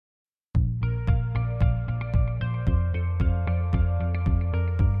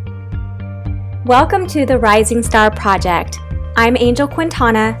Welcome to the Rising Star Project. I'm Angel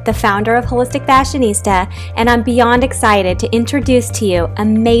Quintana, the founder of Holistic Fashionista, and I'm beyond excited to introduce to you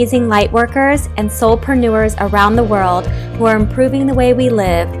amazing lightworkers and soulpreneurs around the world who are improving the way we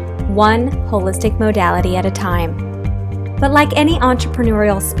live, one holistic modality at a time. But like any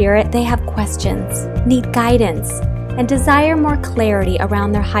entrepreneurial spirit, they have questions, need guidance, and desire more clarity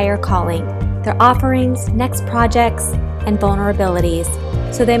around their higher calling, their offerings, next projects, and vulnerabilities,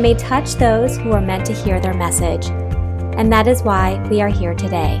 so they may touch those who are meant to hear their message. And that is why we are here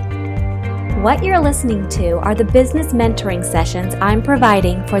today. What you're listening to are the business mentoring sessions I'm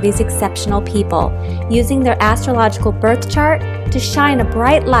providing for these exceptional people, using their astrological birth chart to shine a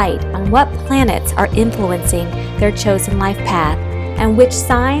bright light on what planets are influencing their chosen life path and which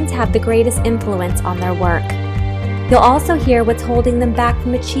signs have the greatest influence on their work. You'll also hear what's holding them back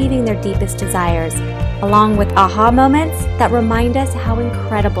from achieving their deepest desires, along with aha moments that remind us how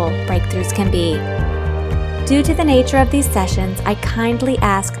incredible breakthroughs can be. Due to the nature of these sessions, I kindly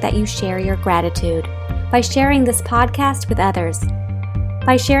ask that you share your gratitude by sharing this podcast with others.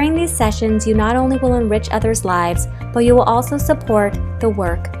 By sharing these sessions, you not only will enrich others' lives, but you will also support the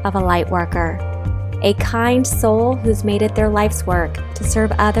work of a light worker, a kind soul who's made it their life's work to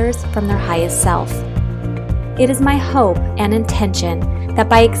serve others from their highest self. It is my hope and intention that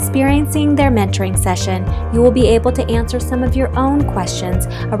by experiencing their mentoring session, you will be able to answer some of your own questions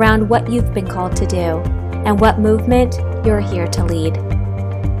around what you've been called to do and what movement you're here to lead.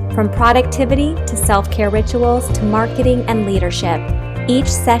 From productivity to self-care rituals to marketing and leadership, each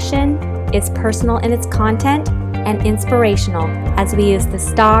session is personal in its content and inspirational as we use the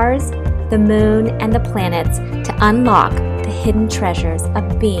stars, the moon, and the planets to unlock the hidden treasures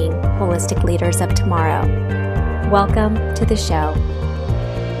of being holistic leaders of tomorrow. Welcome to the show.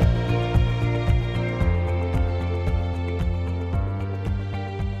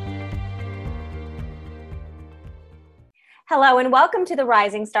 Hello and welcome to the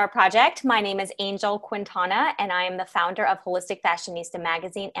Rising Star Project. My name is Angel Quintana and I am the founder of Holistic Fashionista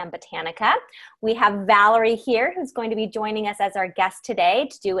magazine and Botanica. We have Valerie here who's going to be joining us as our guest today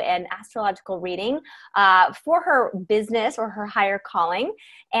to do an astrological reading for her business or her higher calling.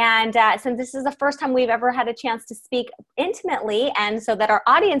 And since this is the first time we've ever had a chance to speak intimately and so that our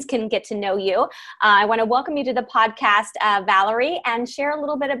audience can get to know you, I want to welcome you to the podcast, Valerie, and share a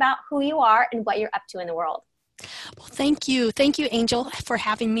little bit about who you are and what you're up to in the world. Well, thank you. Thank you, Angel, for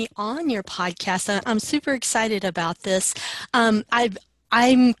having me on your podcast. I'm super excited about this.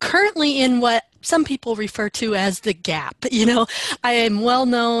 I'm currently in what some people refer to as the gap. You know, I am well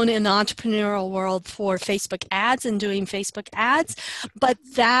known in the entrepreneurial world for Facebook ads and doing Facebook ads, but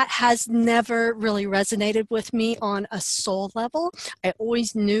that has never really resonated with me on a soul level. I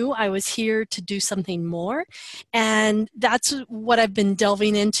always knew I was here to do something more. And that's what I've been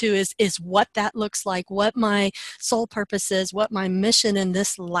delving into is what that looks like, what my soul purpose is, what my mission in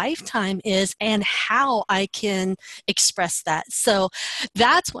this lifetime is, and how I can express that. So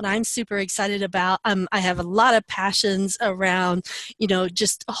that's what I'm super excited about. I have a lot of passions around,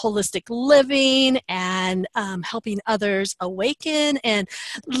 just holistic living and helping others awaken and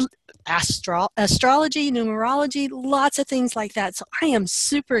astrology, numerology, lots of things like that. So I am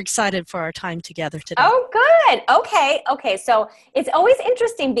super excited for our time together today. Oh, good. Okay. So it's always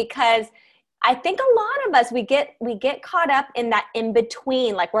interesting because I think a lot of us, we get caught up in that in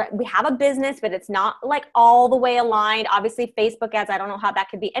between, like we have a business, but it's not like all the way aligned. Obviously Facebook ads, I don't know how that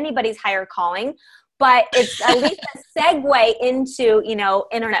could be anybody's higher calling, but it's at least a segue into,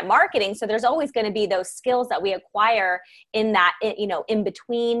 internet marketing. So there's always going to be those skills that we acquire in that, in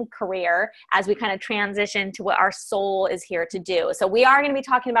between career as we kind of transition to what our soul is here to do. So we are going to be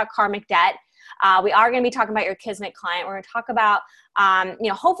talking about karmic debt. We are going to be talking about your Kismet client. We're going to talk about,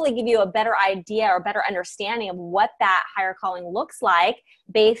 hopefully give you a better idea or better understanding of what that higher calling looks like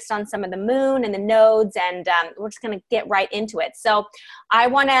based on some of the moon and the nodes. And we're just going to get right into it. So I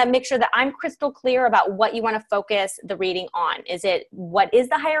want to make sure that I'm crystal clear about what you want to focus the reading on. Is it what is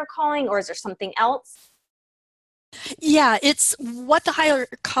the higher calling, or is there something else? Yeah, it's what the higher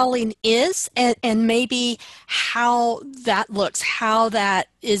calling is and maybe how that looks, how that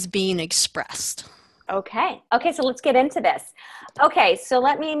is being expressed. Okay, so let's get into this. Okay, so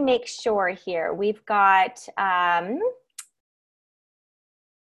let me make sure here. We've got,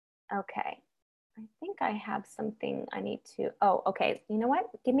 okay. I think I have something I need to, okay. You know what?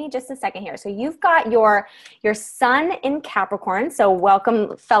 Give me just a second here. So you've got your sun in Capricorn. So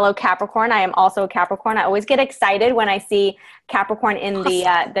welcome, fellow Capricorn. I am also a Capricorn. I always get excited when I see Capricorn in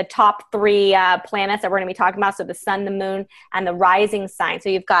the top three planets that we're going to be talking about. So the sun, the moon, and the rising sign. So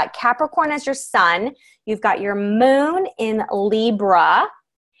you've got Capricorn as your sun. You've got your moon in Libra.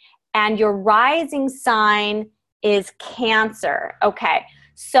 and your rising sign is Cancer. Okay,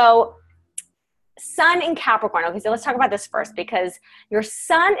 so Sun in Capricorn. Okay, so let's talk about this first, because your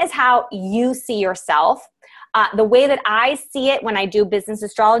sun is how you see yourself. The way that I see it when I do business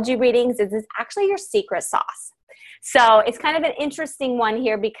astrology readings is it's actually your secret sauce. So it's kind of an interesting one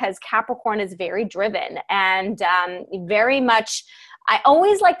here, because Capricorn is very driven and very much, I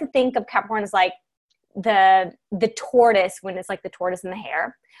always like to think of Capricorn as like the tortoise, when it's like the tortoise and the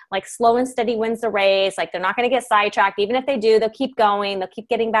hare, like slow and steady wins the race. Like they're not going to get sidetracked. Even if they do, they'll keep going. They'll keep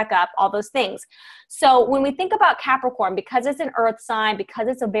getting back up, all those things. So when we think about Capricorn, because it's an earth sign, because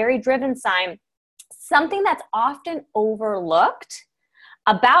it's a very driven sign, something that's often overlooked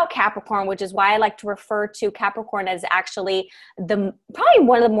about Capricorn, which is why I like to refer to Capricorn as actually probably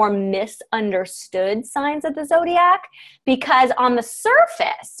one of the more misunderstood signs of the zodiac, because on the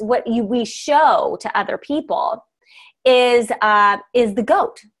surface, what we show to other people is the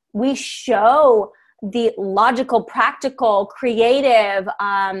goat. We show the logical, practical, creative,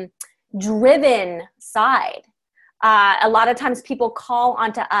 driven side. A lot of times people call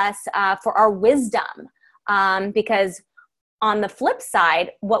onto us for our wisdom, because on the flip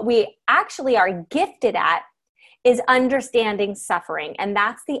side, what we actually are gifted at is understanding suffering. And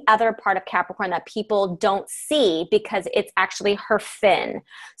that's the other part of Capricorn that people don't see, because it's actually her fin.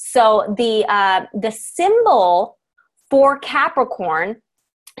 So the symbol for Capricorn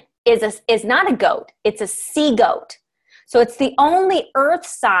is not a goat, it's a sea goat. So it's the only earth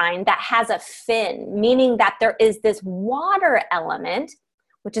sign that has a fin, meaning that there is this water element,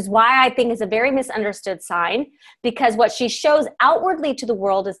 which is why I think it's a very misunderstood sign, because what she shows outwardly to the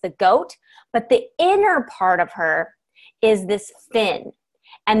world is the goat, but the inner part of her is this fin.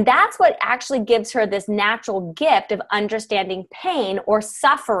 And that's what actually gives her this natural gift of understanding pain or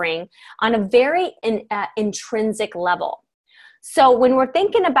suffering on a very intrinsic level. So when we're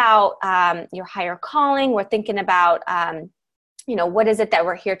thinking about your higher calling, we're thinking about what is it that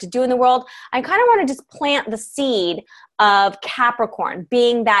we're here to do in the world? I kind of want to just plant the seed of Capricorn,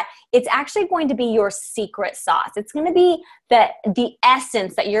 being that it's actually going to be your secret sauce. It's going to be the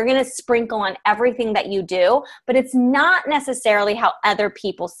essence that you're going to sprinkle on everything that you do, but it's not necessarily how other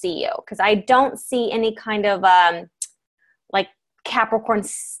people see you, because I don't see any kind of like Capricorn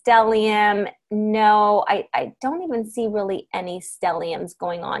stellium. No, I don't even see really any stelliums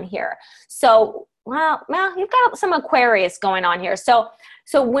going on here. So well, you've got some Aquarius going on here. So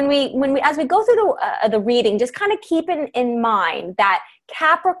when we as we go through the reading, just kind of keep in mind that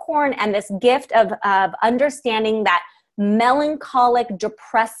Capricorn and this gift of understanding that melancholic,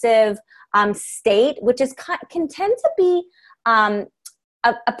 depressive state, which can tend to be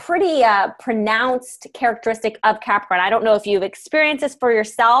a pretty pronounced characteristic of Capricorn. I don't know if you've experienced this for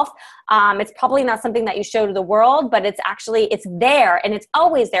yourself. It's probably not something that you show to the world, but it's there, and it's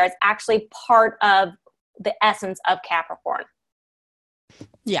always there. It's actually part of the essence of Capricorn.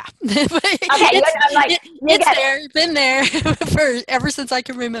 Yeah. Okay, it's there, been there ever since I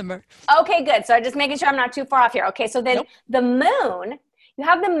can remember. Okay, good. So I'm just making sure I'm not too far off here. Okay, so then The moon, you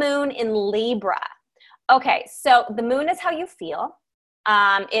have the moon in Libra. Okay, so the moon is how you feel.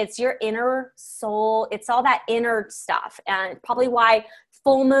 It's your inner soul. It's all that inner stuff, and probably why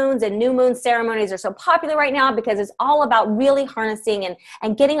full moons and new moon ceremonies are so popular right now, because it's all about really harnessing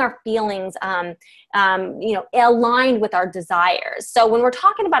and getting our feelings, aligned with our desires. So when we're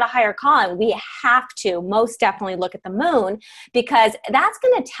talking about a higher calling, we have to most definitely look at the moon, because that's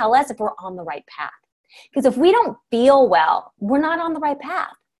going to tell us if we're on the right path. Because if we don't feel well, we're not on the right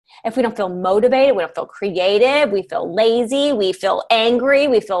path. If we don't feel motivated, we don't feel creative, we feel lazy, we feel angry,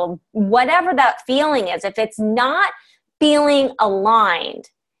 we feel whatever that feeling is, if it's not feeling aligned,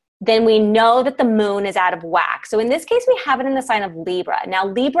 then we know that the moon is out of whack. So in this case, we have it in the sign of Libra. Now,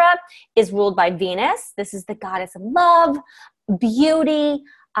 Libra is ruled by Venus. This is the goddess of love, beauty.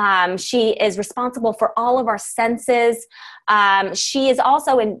 She is responsible for all of our senses. She is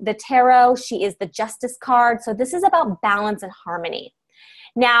also in the tarot. She is the Justice card. So this is about balance and harmony.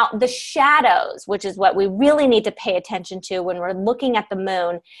 Now, the shadows, which is what we really need to pay attention to when we're looking at the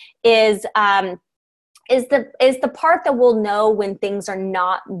moon, is the part that we'll know when things are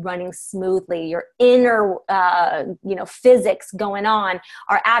not running smoothly. Your inner, physics going on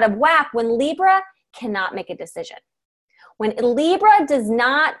are out of whack when Libra cannot make a decision. When Libra does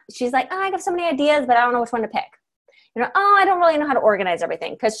not, she's like, I have so many ideas, but I don't know which one to pick. I don't really know how to organize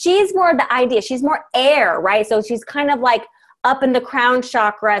everything, because she's more the idea. She's more air, right? So she's kind of like up in the crown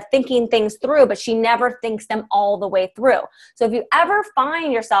chakra thinking things through, but she never thinks them all the way through. So if you ever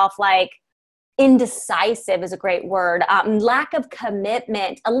find yourself like indecisive is a great word, lack of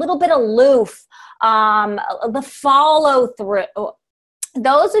commitment, a little bit aloof, the follow through,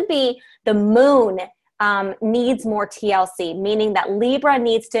 Those would be the moon needs more TLC, meaning that Libra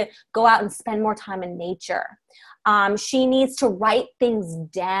needs to go out and spend more time in nature. She needs to write things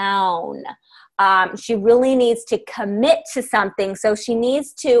down. She really needs to commit to something. So she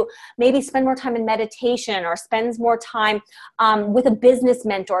needs to maybe spend more time in meditation, or spends more time with a business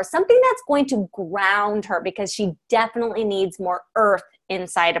mentor, something that's going to ground her, because she definitely needs more earth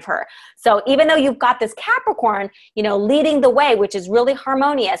inside of her. So even though you've got this Capricorn, leading the way, which is really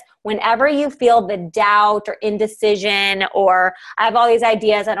harmonious, whenever you feel the doubt or indecision, or I have all these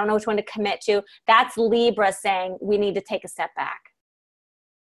ideas, I don't know which one to commit to, that's Libra saying we need to take a step back.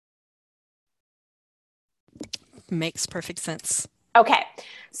 Makes perfect sense. Okay,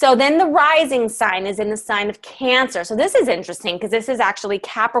 so then the rising sign is in the sign of Cancer. So this is interesting, because this is actually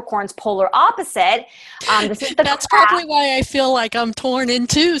Capricorn's polar opposite. This is That's probably why I feel like I'm torn in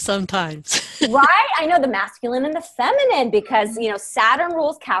two sometimes. Right? I know, the masculine and the feminine, because, Saturn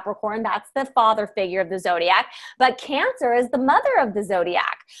rules Capricorn. That's the father figure of the zodiac. But Cancer is the mother of the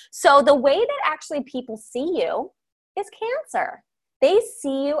zodiac. So the way that actually people see you is Cancer. They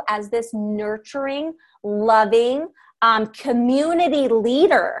see you as this nurturing, loving, community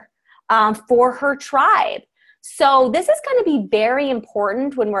leader for her tribe. So this is going to be very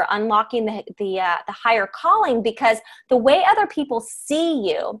important when we're unlocking the higher calling, because the way other people see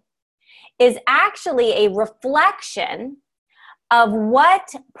you is actually a reflection of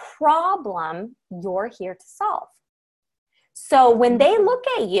what problem you're here to solve. So when they look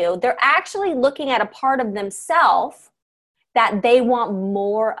at you, they're actually looking at a part of themselves that they want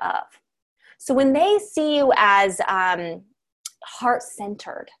more of. So when they see you as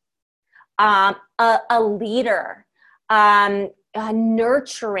heart-centered, a leader,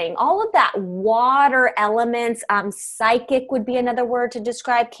 nurturing, all of that water elements, psychic would be another word to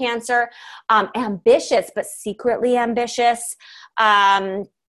describe Cancer, ambitious, but secretly ambitious.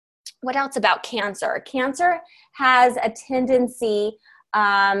 What else about Cancer? Cancer has a tendency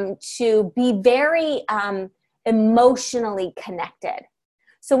to be very emotionally connected.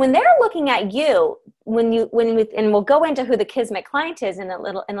 So when they're looking at you, and we'll go into who the Kismet client is in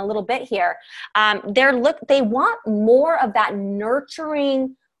a little bit here, they want more of that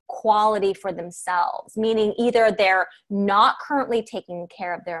nurturing quality for themselves, meaning either they're not currently taking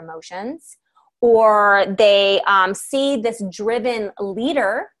care of their emotions, or they see this driven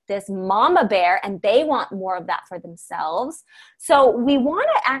leader, this mama bear, and they want more of that for themselves. So we want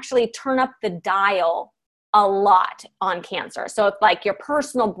to actually turn up the dial a lot on Cancer. So if like your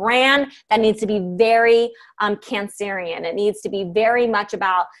personal brand, that needs to be very Cancerian. It needs to be very much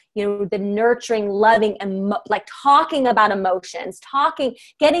about, the nurturing, loving, like talking about emotions,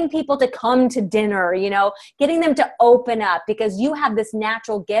 getting people to come to dinner, getting them to open up, because you have this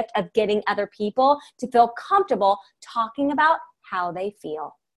natural gift of getting other people to feel comfortable talking about how they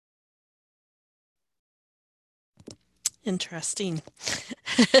feel. Interesting.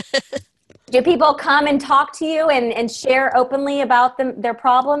 Do people come and talk to you and share openly about their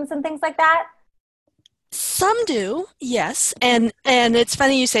problems and things like that? Some do, yes. And it's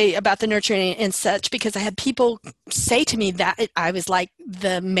funny you say about the nurturing and such, because I had people say to me that I was like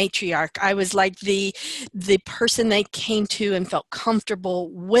the matriarch. I was like the person they came to and felt comfortable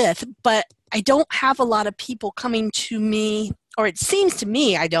with. But I don't have a lot of people coming to me, or it seems to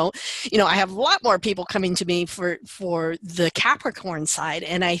me I don't. I have a lot more people coming to me for the Capricorn side,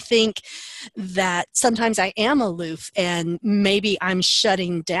 and I think that sometimes I am aloof, and maybe I'm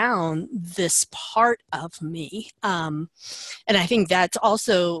shutting down this part of me. And I think that's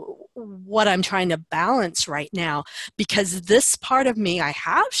also what I'm trying to balance right now, because this part of me I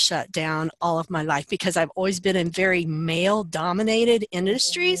have shut down all of my life, because I've always been in very male-dominated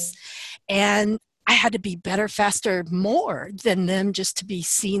industries, and I had to be better, faster, more than them just to be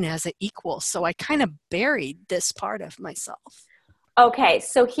seen as an equal. So I kind of buried this part of myself. Okay,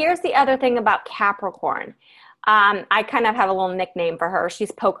 so here's the other thing about Capricorn. I kind of have a little nickname for her.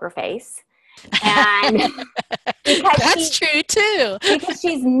 She's Poker Face. And that's true too. Because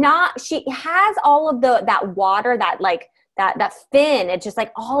she has all of that water, that fin. It's just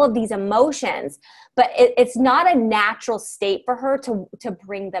like all of these emotions, but it's not a natural state for her to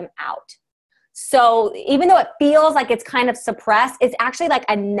bring them out. So even though it feels like it's kind of suppressed, it's actually like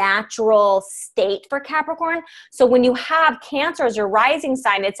a natural state for Capricorn. So when you have Cancer as your rising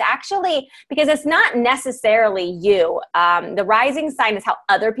sign, it's actually, because it's not necessarily you. The rising sign is how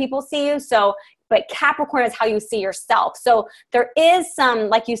other people see you. But Capricorn is how you see yourself. So there is some,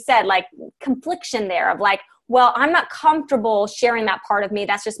 like you said, like confliction there of like, well, I'm not comfortable sharing that part of me.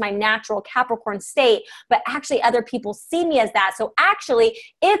 That's just my natural Capricorn state. But actually other people see me as that. So actually,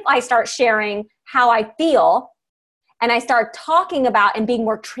 if I start sharing how I feel and I start talking about and being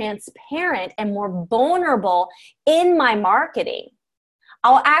more transparent and more vulnerable in my marketing,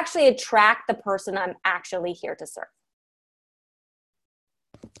 I'll actually attract the person I'm actually here to serve.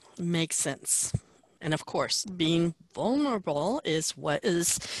 Makes sense. And of course, being vulnerable is what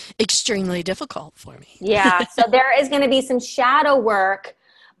is extremely difficult for me. Yeah. So there is going to be some shadow work,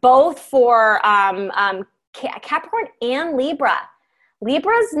 both for Capricorn and Libra.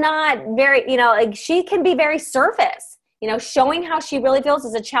 Libra's not very, like she can be very surface. Showing how she really feels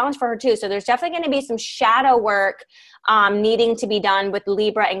is a challenge for her too. So there's definitely going to be some shadow work needing to be done with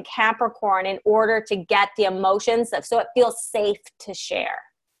Libra and Capricorn in order to get the emotions so it feels safe to share.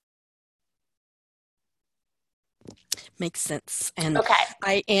 Makes sense. And okay.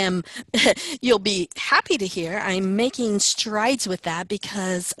 I am, you'll be happy to hear, I'm making strides with that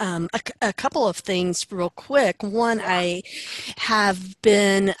because a couple of things real quick. One, I have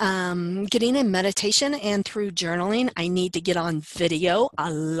been getting in meditation and through journaling. I need to get on video a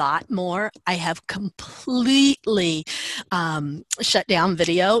lot more. I have completely shut down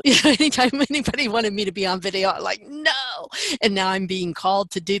video. Anytime anybody wanted me to be on video, I'm like, no. And now I'm being called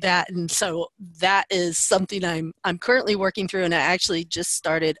to do that. And so that is something I'm currently working through, and I actually just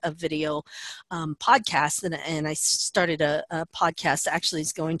started a video podcast, and I started a podcast that actually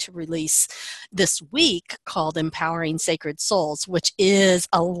is going to release this week called Empowering Sacred Souls, which is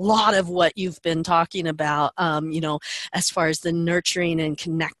a lot of what you've been talking about, as far as the nurturing and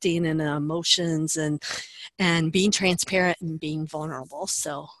connecting and emotions and being transparent and being vulnerable.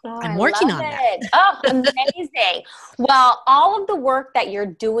 So I'm working on that. Oh, amazing. Well, all of the work that you're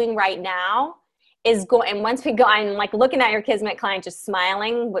doing right now is going, and once we go, I'm like looking at your Kismet client, just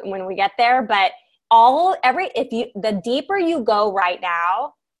smiling when we get there. But the deeper you go right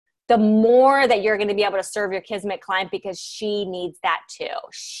now, the more that you're going to be able to serve your Kismet client, because she needs that too.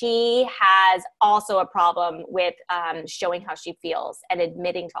 She has also a problem with showing how she feels and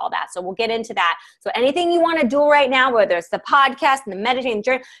admitting to all that. So we'll get into that. So anything you want to do right now, whether it's the podcast and the meditating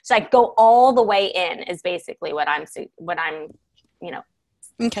journey, so like go all the way in is basically what I'm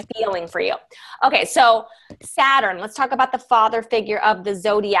feeling for you. Okay, so Saturn, let's talk about the father figure of the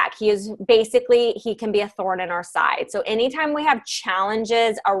zodiac. He can be a thorn in our side. So anytime we have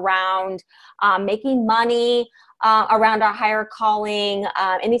challenges around making money, around our higher calling,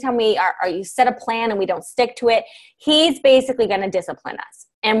 anytime you set a plan and we don't stick to it, he's basically going to discipline us.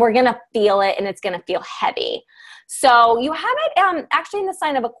 And we're going to feel it, and it's going to feel heavy. So you have it actually in the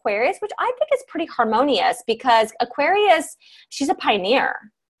sign of Aquarius, which I think is pretty harmonious, because Aquarius, she's a pioneer.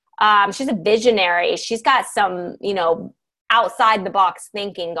 She's a visionary. She's got some, outside the box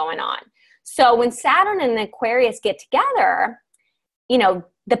thinking going on. So when Saturn and Aquarius get together,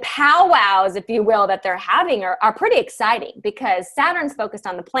 the powwows, if you will, that they're having are pretty exciting, because Saturn's focused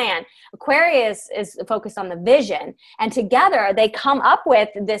on the plan, Aquarius is focused on the vision, and together they come up with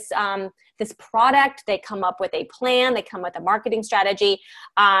this product. They come up with a plan. They come with a marketing strategy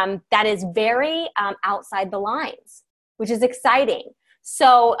that is very outside the lines, which is exciting.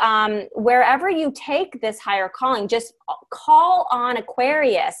 So wherever you take this higher calling, just call on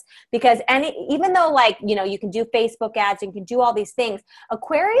Aquarius, because even though you can do Facebook ads, you can do all these things,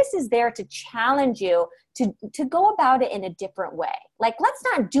 Aquarius is there to challenge you to go about it in a different way. Like, let's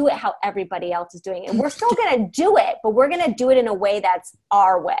not do it how everybody else is doing it. We're still going to do it, but we're going to do it in a way that's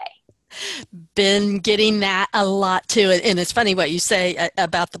our way. Been getting that a lot too. And it's funny what you say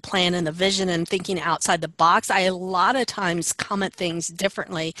about the plan and the vision and thinking outside the box. I a lot of times come at things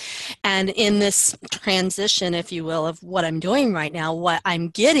differently. And in this transition, if you will, of what I'm doing right now, what I'm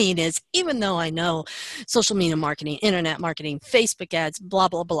getting is, even though I know social media marketing, internet marketing, Facebook ads, blah,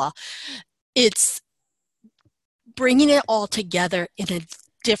 blah, blah, it's bringing it all together in a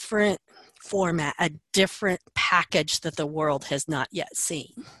different format, a different package that the world has not yet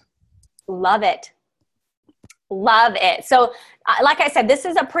seen. Love it. Love it. So like I said, this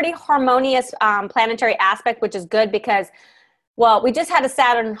is a pretty harmonious planetary aspect, which is good because, well, we just had a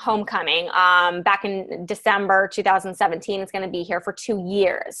Saturn homecoming back in December 2017. It's going to be here for 2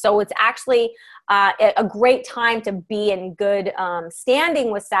 years. So it's actually a great time to be in good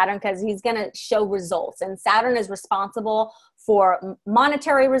standing with Saturn, because he's going to show results. And Saturn is responsible for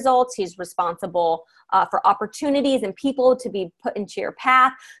monetary results. He's responsible for opportunities and people to be put into your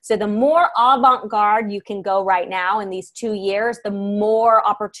path. So the more avant-garde you can go right now in these 2 years, the more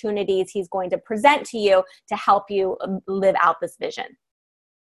opportunities he's going to present to you to help you live out this vision.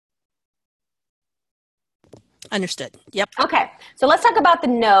 Understood. Yep. Okay. So let's talk about the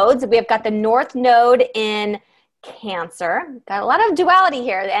nodes. We have got the North Node in Cancer. Got a lot of duality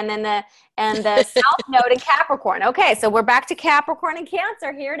here. And then the South Node in Capricorn. Okay, so we're back to Capricorn and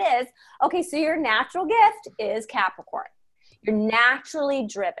Cancer. Here it is. Okay, so your natural gift is Capricorn. You're naturally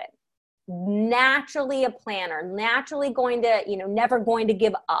driven, naturally a planner, naturally going to, never going to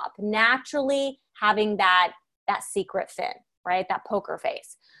give up, naturally having that secret fin, right? That poker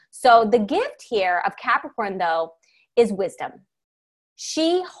face. So the gift here of Capricorn, though, is wisdom.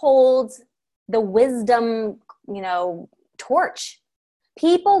 She holds the wisdom, torch.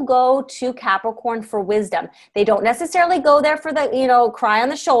 People go to Capricorn for wisdom. They don't necessarily go there for the, cry on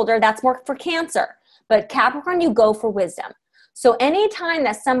the shoulder. That's more for Cancer. But Capricorn, you go for wisdom. So anytime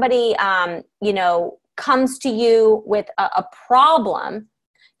that somebody, comes to you with a problem,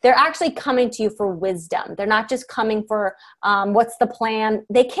 they're actually coming to you for wisdom. They're not just coming for what's the plan.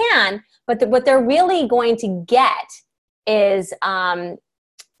 They can, but what they're really going to get is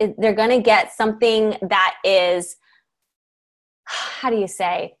they're going to get something that is, how do you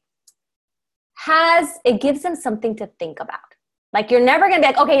say, it gives them something to think about. Like, you're never going to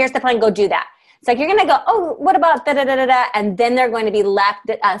be like, okay, here's the plan, go do that. It's like, you're going to go, oh, what about da-da-da-da-da? And then they're going to be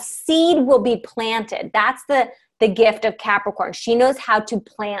left, a seed will be planted. That's the gift of Capricorn. She knows how to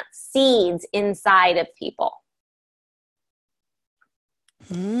plant seeds inside of people.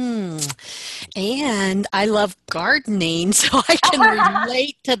 And I love gardening, so I can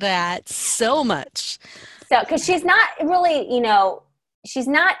relate to that so much. So, because she's not really, she's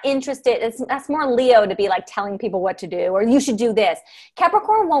not interested. That's more Leo to be like telling people what to do, or you should do this.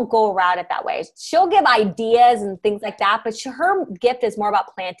 Capricorn won't go around it that way. She'll give ideas and things like that, but her gift is more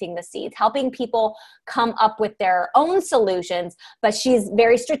about planting the seeds, helping people come up with their own solutions, but she's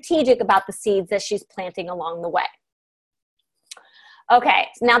very strategic about the seeds that she's planting along the way. Okay,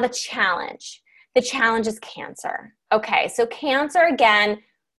 so now the challenge. The challenge is Cancer. Okay, so Cancer, again,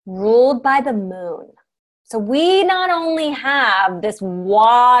 ruled by the moon. So we not only have this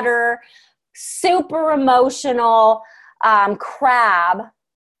water, super emotional crab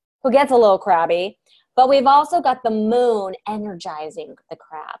who gets a little crabby, but we've also got the moon energizing the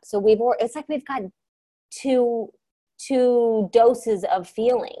crab. So it's like we've got two doses of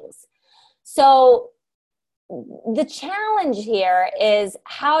feelings. So the challenge here is,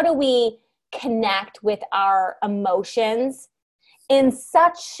 how do we connect with our emotions in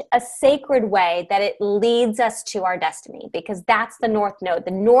such a sacred way that it leads us to our destiny? Because that's the North Node.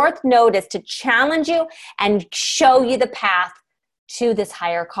 The North Node is to challenge you and show you the path to this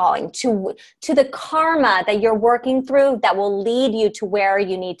higher calling, to the karma that you're working through that will lead you to where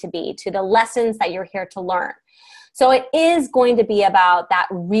you need to be, to the lessons that you're here to learn. So it is going to be about that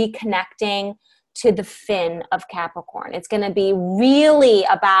reconnecting to the fin of Capricorn. It's going to be really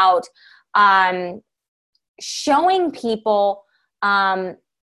about showing people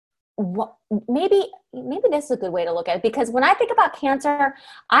maybe this is a good way to look at it, because when I think about Cancer,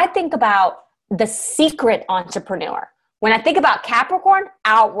 I think about the secret entrepreneur. When I think about Capricorn,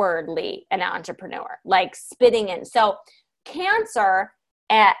 outwardly an entrepreneur, like spitting in. So Cancer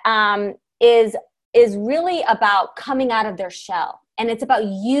is really about coming out of their shell. And it's about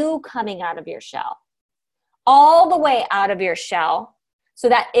you coming out of your shell, all the way out of your shell, so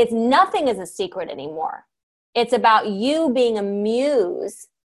that nothing is a secret anymore. It's about you being a muse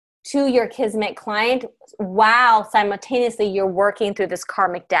to your Kismet client while simultaneously you're working through this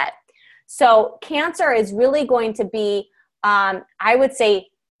karmic debt. So Cancer is really going to be, I would say,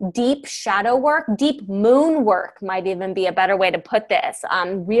 deep shadow work, deep moon work might even be a better way to put this.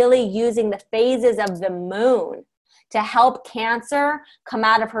 Really using the phases of the moon to help Cancer come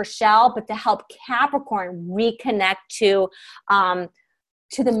out of her shell, but to help Capricorn reconnect to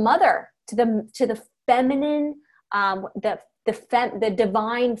the mother, to the feminine, the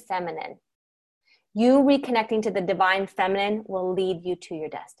divine feminine. You reconnecting to the divine feminine will lead you to your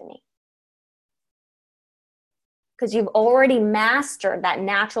destiny, because you've already mastered that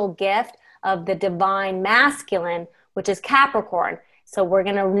natural gift of the divine masculine, which is Capricorn. So we're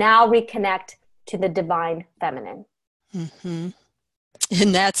going to now reconnect to the divine feminine. Mm-hmm.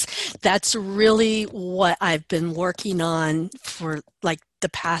 And that's really what I've been working on for like the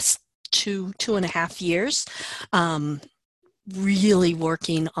past 2.5 years. Really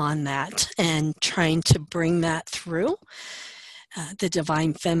working on that and trying to bring that through the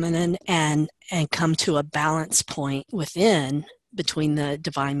divine feminine and come to a balance point between the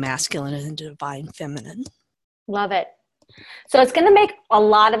divine masculine and the divine feminine. Love it. So it's going to make a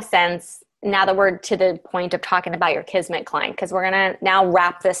lot of sense now that we're to the point of talking about your Kismet client, because we're going to now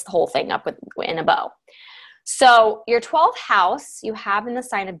wrap this whole thing up in a bow. So your 12th house you have in the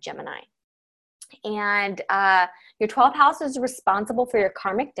sign of Gemini. And your 12th house is responsible for your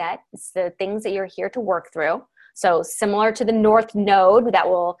karmic debt. It's the things that you're here to work through. So similar to the North Node that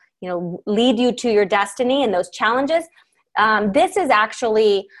will, lead you to your destiny and those challenges. This is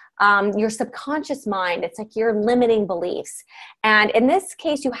actually your subconscious mind. It's like your limiting beliefs. And in this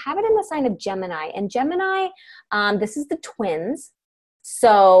case, you have it in the sign of Gemini. And Gemini, this is the twins.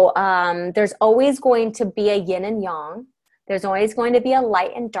 So there's always going to be a yin and yang. There's always going to be a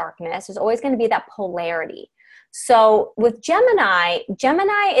light and darkness. There's always going to be that polarity. So with Gemini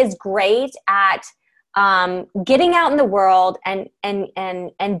is great at getting out in the world and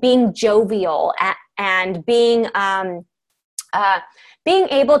being jovial and being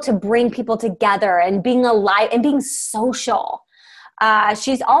able to bring people together and being alive and being social.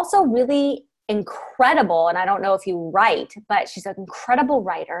 She's also really incredible, and I don't know if you write, but she's an incredible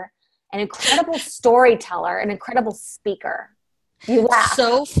writer, an incredible storyteller, an incredible speaker. You laugh.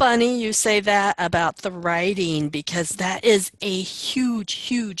 So funny you say that about the writing, because that is a huge,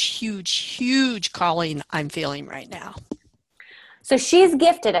 huge, huge, huge calling I'm feeling right now. So she's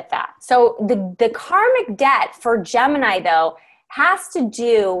gifted at that. So the karmic debt for Gemini, though, has to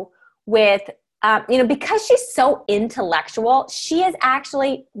do with, because she's so intellectual, she is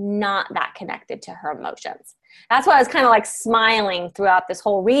actually not that connected to her emotions. That's why I was kind of like smiling throughout this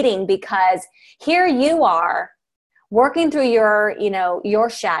whole reading, because here you are working through your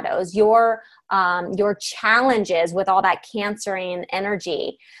shadows, your challenges with all that Cancerian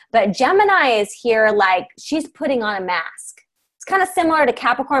energy. But Gemini is here like she's putting on a mask. It's kind of similar to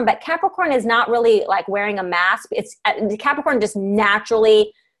Capricorn, but Capricorn is not really like wearing a mask. It's Capricorn just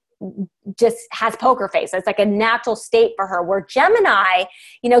naturally just has poker face. It's like a natural state for her, where Gemini,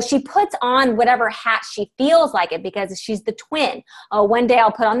 she puts on whatever hat she feels like it, because she's the twin. Oh, one day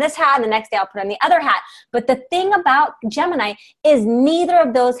I'll put on this hat and the next day I'll put on the other hat. But the thing about Gemini is neither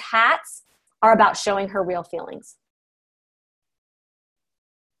of those hats are about showing her real feelings.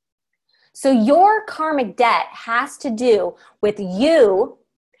 So your karmic debt has to do with you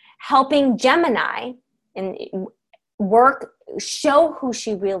helping Gemini and show who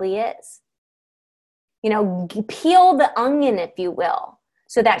she really is. Peel the onion, if you will,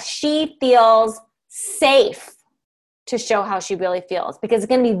 so that she feels safe to show how she really feels, because it's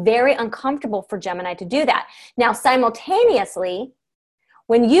going to be very uncomfortable for Gemini to do that. Now, simultaneously,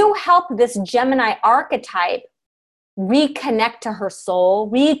 when you help this Gemini archetype reconnect to her soul,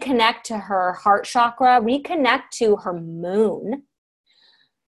 reconnect to her heart chakra, reconnect to her moon,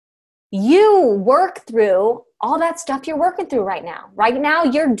 you work through all that stuff you're working through right now. Right now,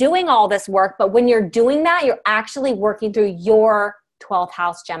 you're doing all this work, but when you're doing that, you're actually working through your 12th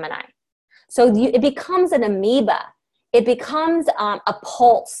house Gemini. So it becomes an amoeba. It becomes a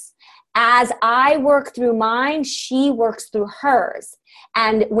pulse. As I work through mine, she works through hers.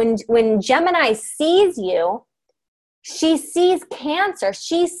 And when Gemini sees you, she sees Cancer.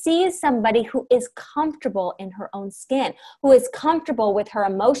 She sees somebody who is comfortable in her own skin, who is comfortable with her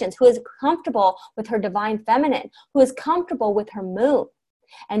emotions, who is comfortable with her divine feminine, who is comfortable with her moon.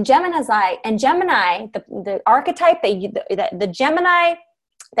 And Gemini, the archetype, the Gemini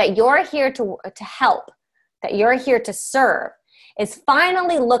that you're here to help, that you're here to serve, is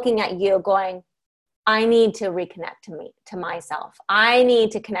finally looking at you going, I need to reconnect to myself. I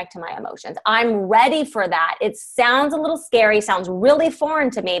need to connect to my emotions. I'm ready for that. It sounds a little scary, sounds really foreign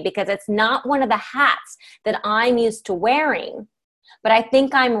to me, because it's not one of the hats that I'm used to wearing, but I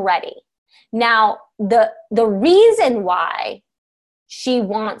think I'm ready. Now, the reason why she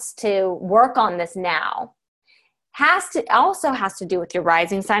wants to work on this now also has to do with your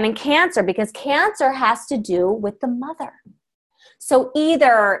rising sign in Cancer, because Cancer has to do with the mother. So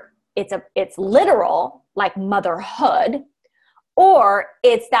either it's literal, like motherhood, or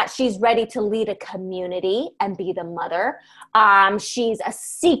it's that she's ready to lead a community and be the mother. She's a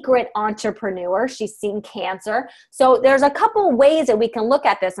secret entrepreneur. She's seen Cancer. So there's a couple ways that we can look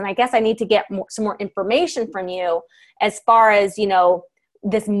at this. And I guess I need to get some more information from you as far as,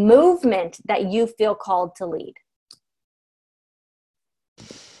 this movement that you feel called to lead.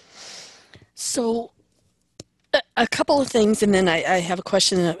 So a couple of things, and then I have a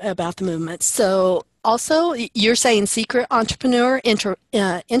question about the movement. So also, you're saying secret entrepreneur,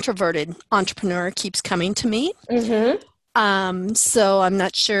 introverted entrepreneur keeps coming to me. Mm-hmm. So I'm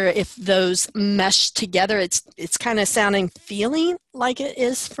not sure if those mesh together. It's kind of feeling like it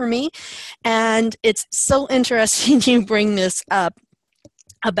is for me. And it's so interesting you bring this up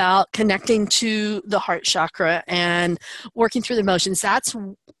about connecting to the heart chakra and working through the emotions. That's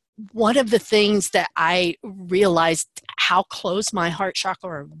one of the things that I realized how close my heart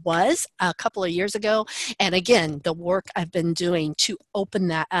chakra was a couple of years ago. And again, the work I've been doing to open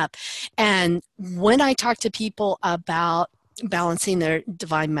that up. And when I talk to people about balancing their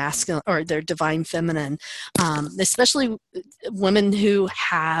divine masculine or their divine feminine, especially women who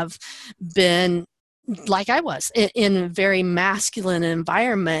have been like I was in a very masculine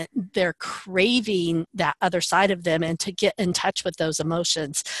environment. They're craving that other side of them and to get in touch with those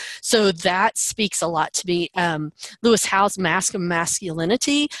emotions. So that speaks a lot to me. Lewis Howes' Mask of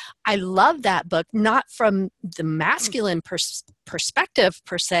Masculinity. I love that book, not from the masculine perspective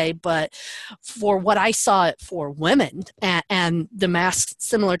per se, but for what I saw it for women, and the mask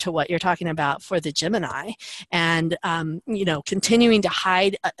similar to what you're talking about for the Gemini, and continuing to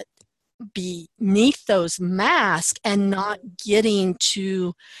hide beneath those masks and not getting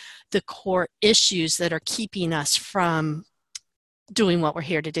to the core issues that are keeping us from doing what we're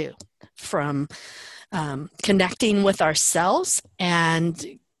here to do, from connecting with ourselves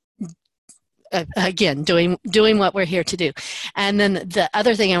and again doing what we're here to do. And then the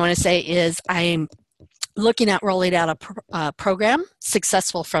other thing I want to say is I'm looking at rolling out a program,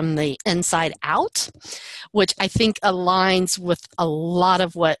 Successful from the Inside Out, which I think aligns with a lot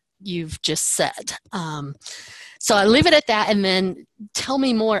of what you've just said. So I'll leave it at that, and then tell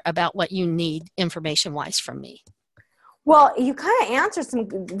me more about what you need information-wise from me. Well, you kind of answered some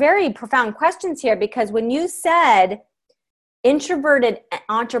very profound questions here, because when you said introverted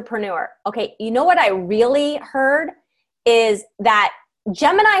entrepreneur, okay, you know what I really heard is that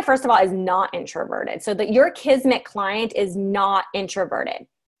Gemini, first of all, is not introverted. So that your Kismet client is not introverted,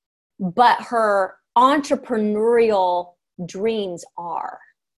 but her entrepreneurial dreams are.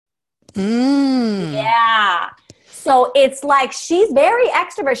 Yeah. So it's like she's very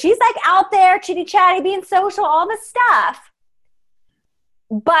extrovert. She's like out there chitty chatty, being social, all this stuff.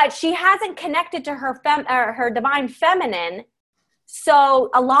 But she hasn't connected to her divine feminine. So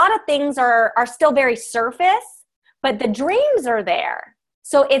a lot of things are still very surface, but the dreams are there.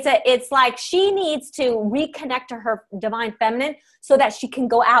 So it's like she needs to reconnect to her divine feminine so that she can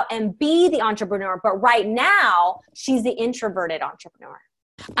go out and be the entrepreneur. But right now, she's the introverted entrepreneur.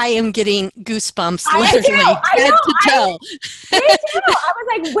 I am getting goosebumps, literally head to toe. Me too. I was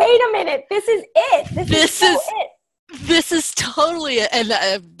like, wait a minute, this is it. This is it. This is totally it. And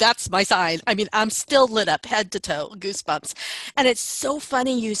that's my sign. I mean, I'm still lit up head to toe, goosebumps. And it's so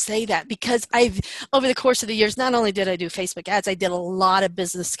funny you say that, because over the course of the years, not only did I do Facebook ads, I did a lot of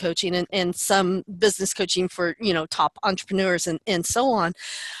business coaching and some business coaching for, top entrepreneurs and so on.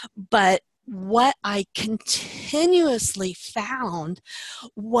 But what I continuously found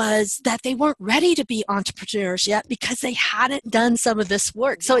was that they weren't ready to be entrepreneurs yet because they hadn't done some of this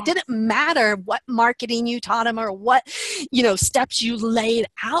work. So it didn't matter what marketing you taught them or what, steps you laid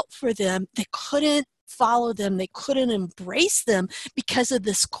out for them. They couldn't follow them. They couldn't embrace them because of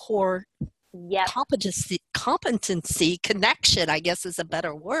this core competency connection, I guess is a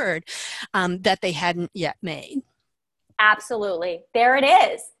better word, that they hadn't yet made. Absolutely. There it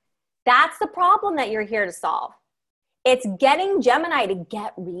is. That's the problem that you're here to solve. It's getting Gemini to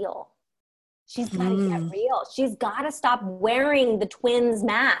get real. She's got to get real. She's got to stop wearing the twins'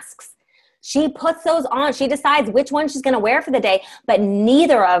 masks. She puts those on. She decides which one she's going to wear for the day, but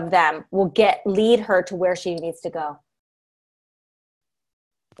neither of them will lead her to where she needs to go.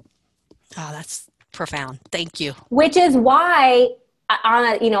 Oh, that's profound. Thank you. Which is why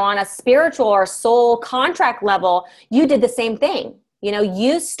on a spiritual or soul contract level, you did the same thing.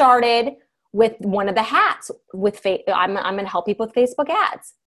 You started with one of the hats with I'm going to help people with Facebook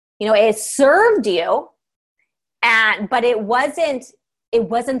ads. It served you, but it wasn't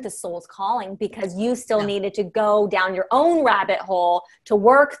the soul's calling, because you still needed to go down your own rabbit hole to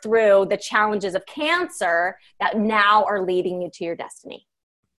work through the challenges of Cancer that now are leading you to your destiny.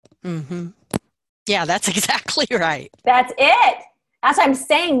 Mm-hmm. Yeah, that's exactly right. That's it. That's what I'm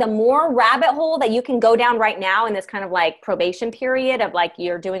saying. The more rabbit hole that you can go down right now in this kind of like probation period of like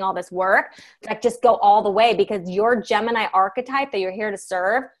you're doing all this work, like just go all the way, because your Gemini archetype that you're here to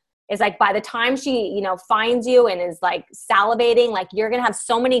serve is like by the time she, finds you and is like salivating, like you're going to have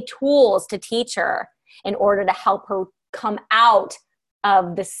so many tools to teach her in order to help her come out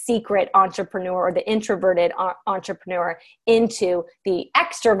of the secret entrepreneur or the introverted entrepreneur into the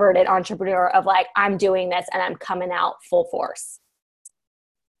extroverted entrepreneur of like, I'm doing this and I'm coming out full force.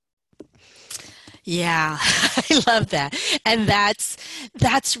 Yeah, I love that. And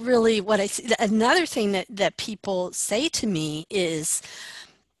that's really what I see. Another thing that people say to me is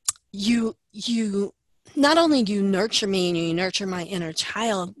you not only do you nurture me and you nurture my inner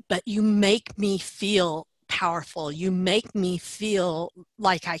child, but you make me feel powerful. You make me feel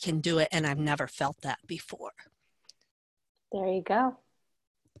like I can do it, and I've never felt that before. There you go.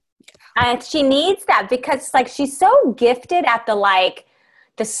 And she needs that, because like she's so gifted at the like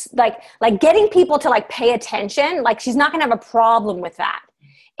this, like getting people to like pay attention. Like she's not going to have a problem with that.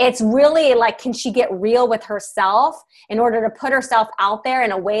 It's really like, can she get real with herself in order to put herself out there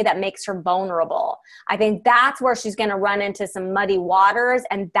in a way that makes her vulnerable? I think that's where she's going to run into some muddy waters,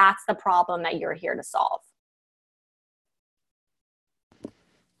 and that's the problem that you're here to solve.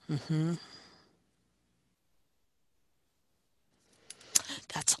 Mm-hmm.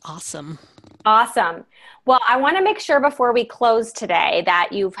 That's awesome. Awesome. Well, I want to make sure before we close today that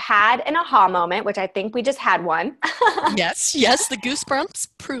you've had an aha moment, which I think we just had one. Yes, the goosebumps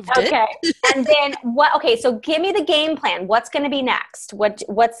proved it. Okay. And then okay, so give me the game plan. What's going to be next?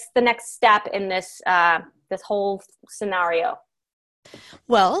 What's the next step in this this whole scenario?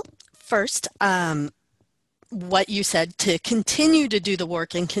 Well, first, what you said, to continue to do the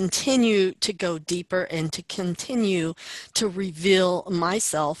work and continue to go deeper and to continue to reveal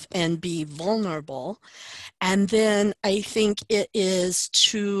myself and be vulnerable. And then I think it is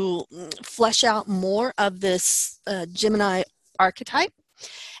to flesh out more of this Gemini archetype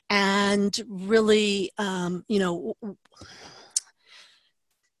and really, and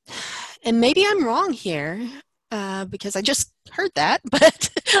maybe I'm wrong here. Because I just heard that, but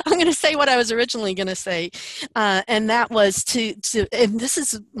I'm going to say what I was originally going to say, and that was to. And this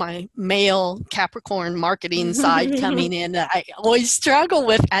is my male Capricorn marketing side coming in. I always struggle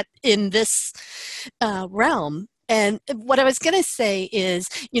with in this realm. And what I was going to say is,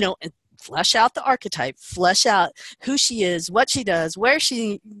 flesh out the archetype, flesh out who she is, what she does, where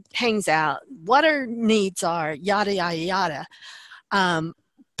she hangs out, what her needs are, yada yada yada.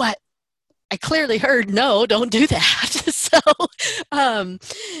 But I clearly heard, no, don't do that. So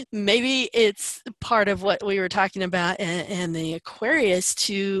maybe it's part of what we were talking about and the Aquarius,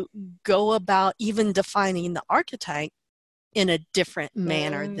 to go about even defining the archetype in a different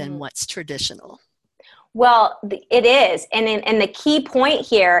manner than what's traditional. Well, it is. And the key point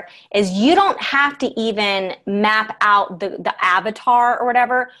here is you don't have to even map out the avatar or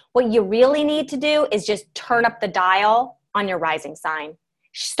whatever. What you really need to do is just turn up the dial on your rising sign.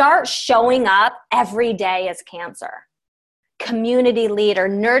 Start showing up every day as Cancer. Community leader,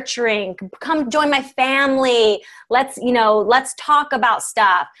 nurturing, come join my family. Let's talk about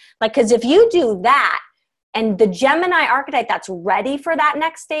stuff. Like, because if you do that, and the Gemini archetype that's ready for that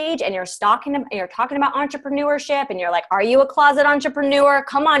next stage, and you're talking about entrepreneurship, and you're like, are you a closet entrepreneur?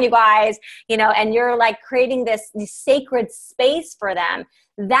 Come on, you guys, and you're like creating this sacred space for them.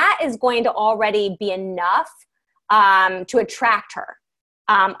 That is going to already be enough to attract her.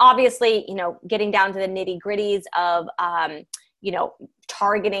 Obviously, getting down to the nitty gritties of,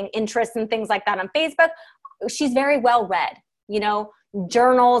 targeting interests and things like that on Facebook. She's very well read,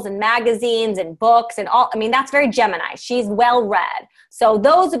 journals and magazines and books and all. I mean, that's very Gemini. She's well read. So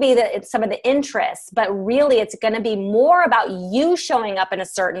those would be some of the interests, but really it's going to be more about you showing up in a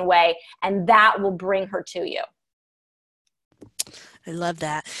certain way, and that will bring her to you. I love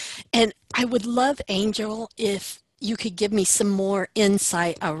that. And I would love, Angel, if you could give me some more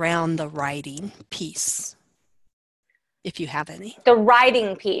insight around the writing piece, if you have any. The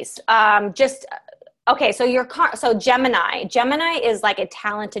writing piece, okay. So Gemini is like a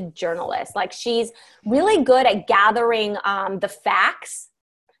talented journalist. Like, she's really good at gathering the facts,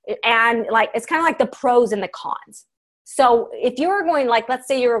 and like it's kind of like the pros and the cons. So if you were going, like, let's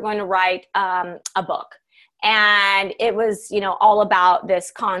say you were going to write a book, and it was all about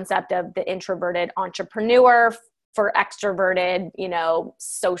this concept of the introverted entrepreneur for extroverted,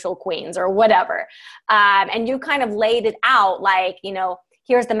 social queens or whatever. And you kind of laid it out like,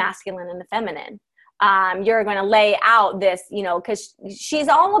 here's the masculine and the feminine. You're going to lay out this, because she's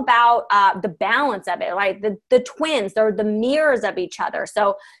all about the balance of it, right? The twins, they're the mirrors of each other.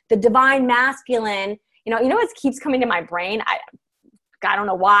 So the divine masculine, what keeps coming to my brain? I don't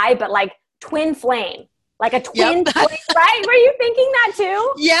know why, but like twin flame. Like a twin flame, right? Were you thinking that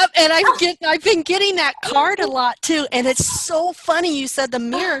too? Yep, and I've been getting that card a lot too, and it's so funny you said the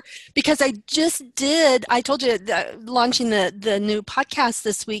mirror, because I told you launching the new podcast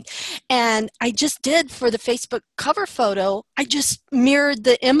this week, and I just did for the Facebook cover photo, I just mirrored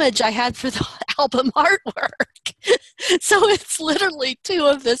the image I had for the album artwork. So it's literally two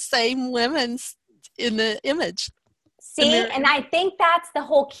of the same women in the image. See, and I think that's the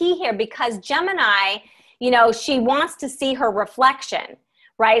whole key here, because Gemini, she wants to see her reflection,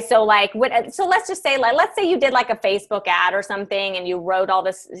 right? So let's just say, let's say you did like a Facebook ad or something, and you wrote all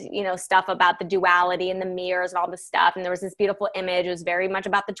this, stuff about the duality and the mirrors and all this stuff. And there was this beautiful image. It was very much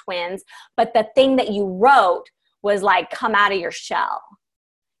about the twins. But the thing that you wrote was like, come out of your shell.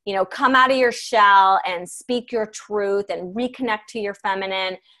 come out of your shell and speak your truth and reconnect to your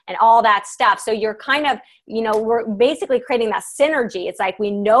feminine and all that stuff. So you're kind of, we're basically creating that synergy. It's like,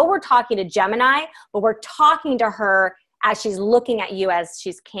 we know we're talking to Gemini, but we're talking to her as she's looking at you as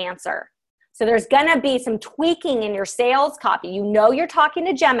she's Cancer. So there's going to be some tweaking in your sales copy. You're talking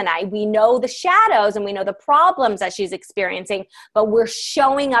to Gemini. We know the shadows and we know the problems that she's experiencing, but we're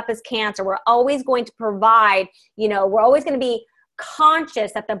showing up as Cancer. We're always going to provide, we're always going to be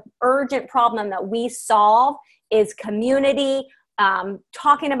conscious that the urgent problem that we solve is community,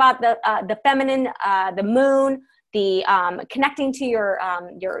 talking about the feminine, the moon, the connecting to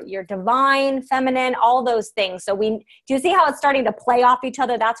your divine feminine, all those things. So do you see how it's starting to play off each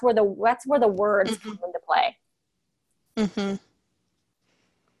other? That's where the words come into play. Mm-hmm.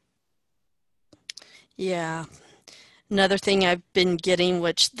 Yeah. Another thing I've been getting,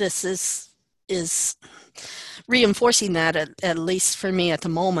 which this is reinforcing that, at least for me at the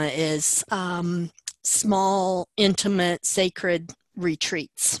moment, is small, intimate, sacred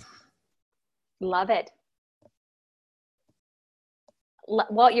retreats. Love it.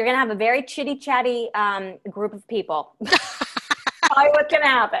 Well, you're going to have a very chitty chatty group of people. Probably what's going to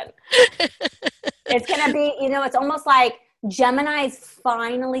happen. It's going to be, it's almost like Gemini is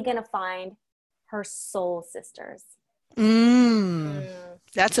finally going to find her soul sisters.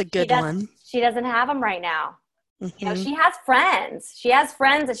 That's a good one. She doesn't have them right now. Mm-hmm. She has friends. She has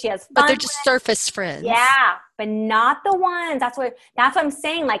friends that she has fun But they're just surface friends. Yeah, but not the ones. That's what I'm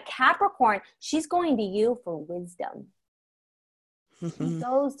saying. Like Capricorn, she's going to you for wisdom. Mm-hmm. She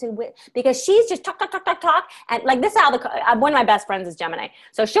goes to, because she's just talk. And like this is how one of my best friends is Gemini.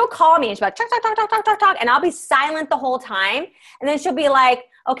 So she'll call me and she'll be like, talk. And I'll be silent the whole time. And then she'll be like,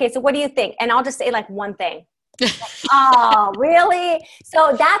 okay, so what do you think? And I'll just say like one thing. Like, oh, really?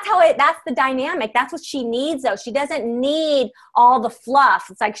 So that's the dynamic. That's what she needs though. She doesn't need all the fluff.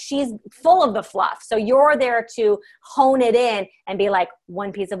 It's like she's full of the fluff. So you're there to hone it in and be like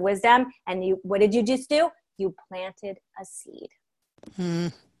one piece of wisdom. And what did you just do? You planted a seed. Mm-hmm.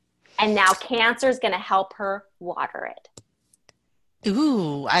 And now Cancer is going to help her water it.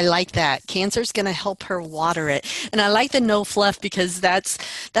 Ooh, I like that. Cancer's going to help her water it. And I like the no fluff because that's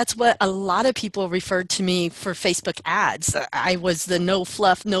what a lot of people referred to me for Facebook ads. I was the no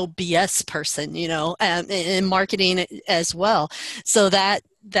fluff, no BS person, in marketing as well. So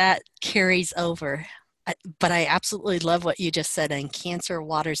that carries over. But I absolutely love what you just said, and Cancer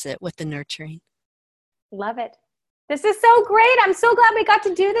waters it with the nurturing. Love it. This is so great. I'm so glad we got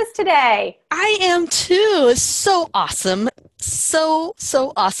to do this today. I am too. It's so awesome. So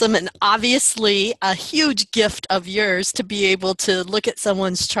awesome. And obviously a huge gift of yours to be able to look at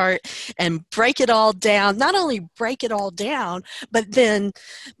someone's chart and break it all down. Not only break it all down, but then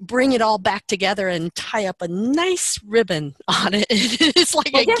bring it all back together and tie up a nice ribbon on it. It's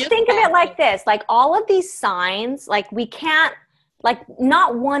like just think of it like this. Like all of these signs, like we can't, like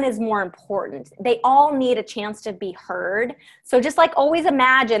not one is more important. They all need a chance to be heard. So just like always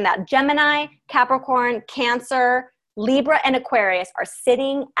imagine that Gemini, Capricorn, Cancer, Libra, and Aquarius are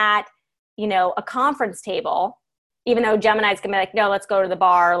sitting at, a conference table, even though Gemini's gonna be like, no, let's go to the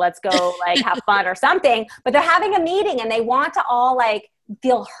bar, let's go like have fun or something. But they're having a meeting and they want to all like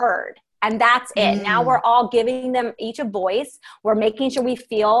feel heard. And that's it. Now we're all giving them each a voice. We're making sure we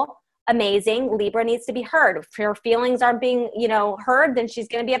feel amazing. Libra needs to be heard. If her feelings aren't being, heard, then she's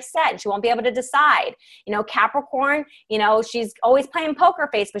going to be upset. She won't be able to decide. Capricorn, she's always playing poker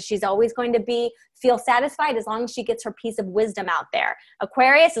face, but she's always going to feel satisfied as long as she gets her piece of wisdom out there.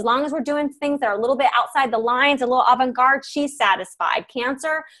 Aquarius, as long as we're doing things that are a little bit outside the lines, a little avant-garde, she's satisfied.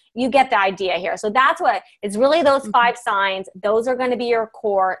 Cancer, you get the idea here. So that's what it's really those 5 signs. Those are going to be your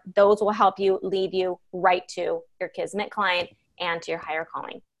core. Those will help you lead you right to your Kismet client and to your higher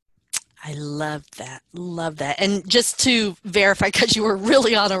calling. I love that. Love that. And just to verify, because you were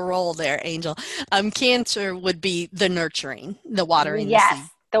really on a roll there, Angel, Cancer would be the nurturing, the watering. Yes,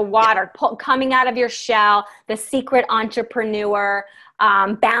 the water, coming out of your shell, the secret entrepreneur,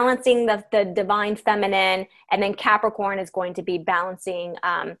 balancing the divine feminine, and then Capricorn is going to be balancing,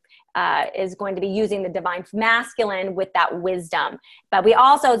 is going to be using the divine masculine with that wisdom. But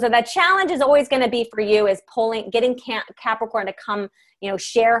so the challenge is always going to be for you is getting Capricorn to come,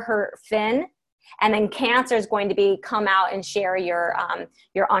 share her fin, and then Cancer is going to come out and share your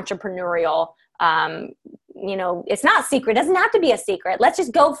entrepreneurial, it's not secret. It doesn't have to be a secret. Let's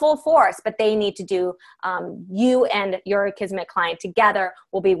just go full force, but they need to do, you and your Kismet client together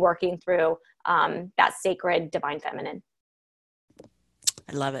will be working through that sacred divine feminine.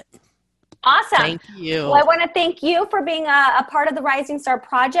 I love it. Awesome. Thank you. Well, I want to thank you for being a part of the Rising Star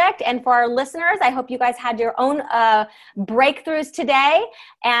Project. And for our listeners, I hope you guys had your own breakthroughs today.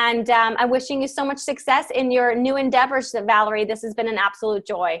 And I'm wishing you so much success in your new endeavors, Valerie. This has been an absolute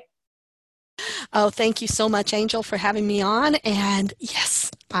joy. Oh, thank you so much, Angel, for having me on. And yes,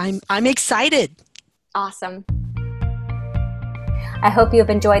 I'm excited. Awesome. I hope you have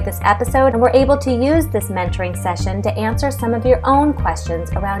enjoyed this episode and were able to use this mentoring session to answer some of your own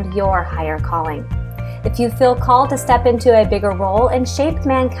questions around your higher calling. If you feel called to step into a bigger role and shape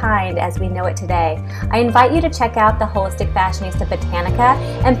mankind as we know it today, I invite you to check out the Holistic Fashionista Botanica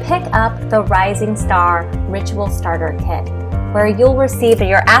and pick up the Rising Star Ritual Starter Kit, where you'll receive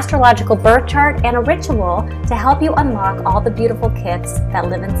your astrological birth chart and a ritual to help you unlock all the beautiful gifts that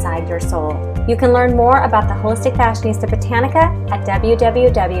live inside your soul. You can learn more about the Holistic Fashionista Botanica at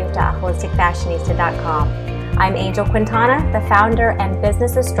www.holisticfashionista.com. I'm Angel Quintana, the founder and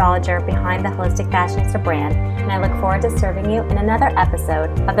business astrologer behind the Holistic Fashionista brand, and I look forward to serving you in another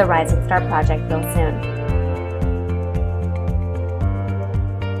episode of the Rising Star Project real soon.